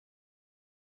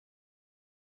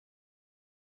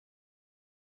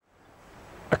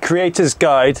A Creator's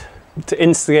Guide to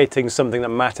Instigating Something That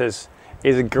Matters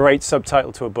is a great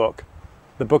subtitle to a book.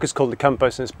 The book is called The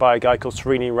Compass, and it's by a guy called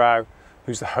Srini Rao,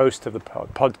 who's the host of the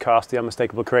podcast, The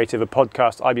Unmistakable Creative, a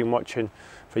podcast I've been watching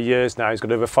for years now. He's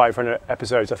got over 500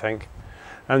 episodes, I think.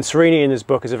 And Srini in his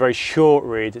book is a very short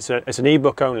read. It's an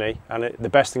ebook only, and the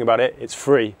best thing about it, it's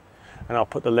free. And I'll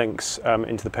put the links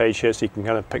into the page here so you can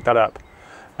kind of pick that up.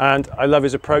 And I love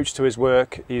his approach to his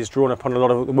work. He's drawn upon a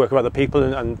lot of the work of other people,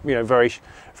 and you know, very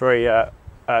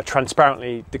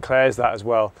transparently declares that as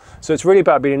well. So it's really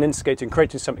about being an instigator and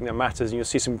creating something that matters. And you'll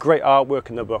see some great artwork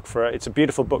in the book for it. It's a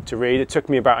beautiful book to read. It took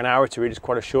me about an hour to read. It's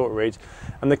quite a short read.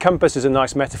 And the compass is a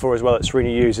nice metaphor as well that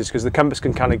Srini uses, because the compass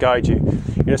can kind of guide you.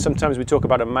 You know, sometimes we talk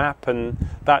about a map, and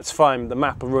that's fine. The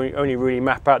map will only really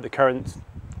map out the current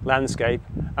landscape,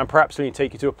 and perhaps only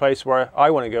take you to a place where I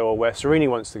want to go or where Srini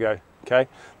wants to go. Okay,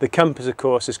 the compass, of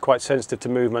course, is quite sensitive to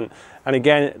movement, and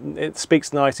again, it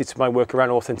speaks nicely to my work around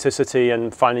authenticity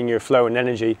and finding your flow and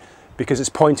energy, because it's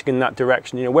pointing in that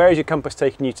direction. You know, where is your compass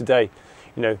taking you today?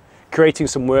 You know, creating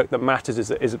some work that matters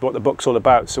is what the book's all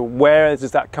about. So where is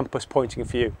that compass pointing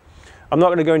for you? I'm not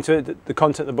going to go into the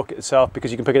content of the book itself,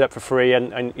 because you can pick it up for free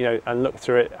and you know, and look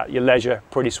through it at your leisure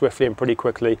pretty swiftly and pretty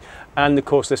quickly. And of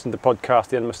course, listen to the podcast,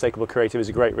 The Unmistakable Creative, is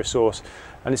a great resource.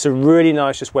 And it's a really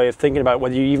nice just way of thinking about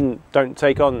whether you even don't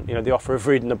take on, you know, the offer of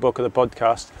reading the book or the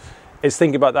podcast, is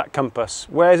thinking about that compass.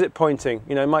 Where is it pointing?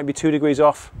 You know, it might be 2 degrees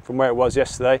off from where it was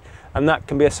yesterday, and that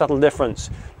can be a subtle difference.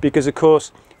 Because of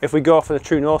course, if we go off on a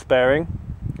true north bearing,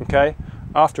 okay,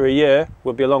 after a year,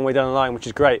 we'll be a long way down the line, which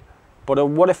is great. But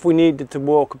what if we needed to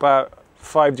walk about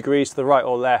 5 degrees to the right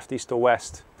or left, east or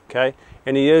west, okay?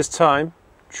 In a year's time,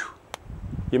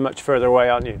 you're much further away,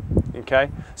 aren't you? Okay?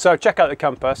 So check out the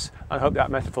compass, and I hope that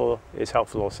metaphor is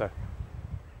helpful also.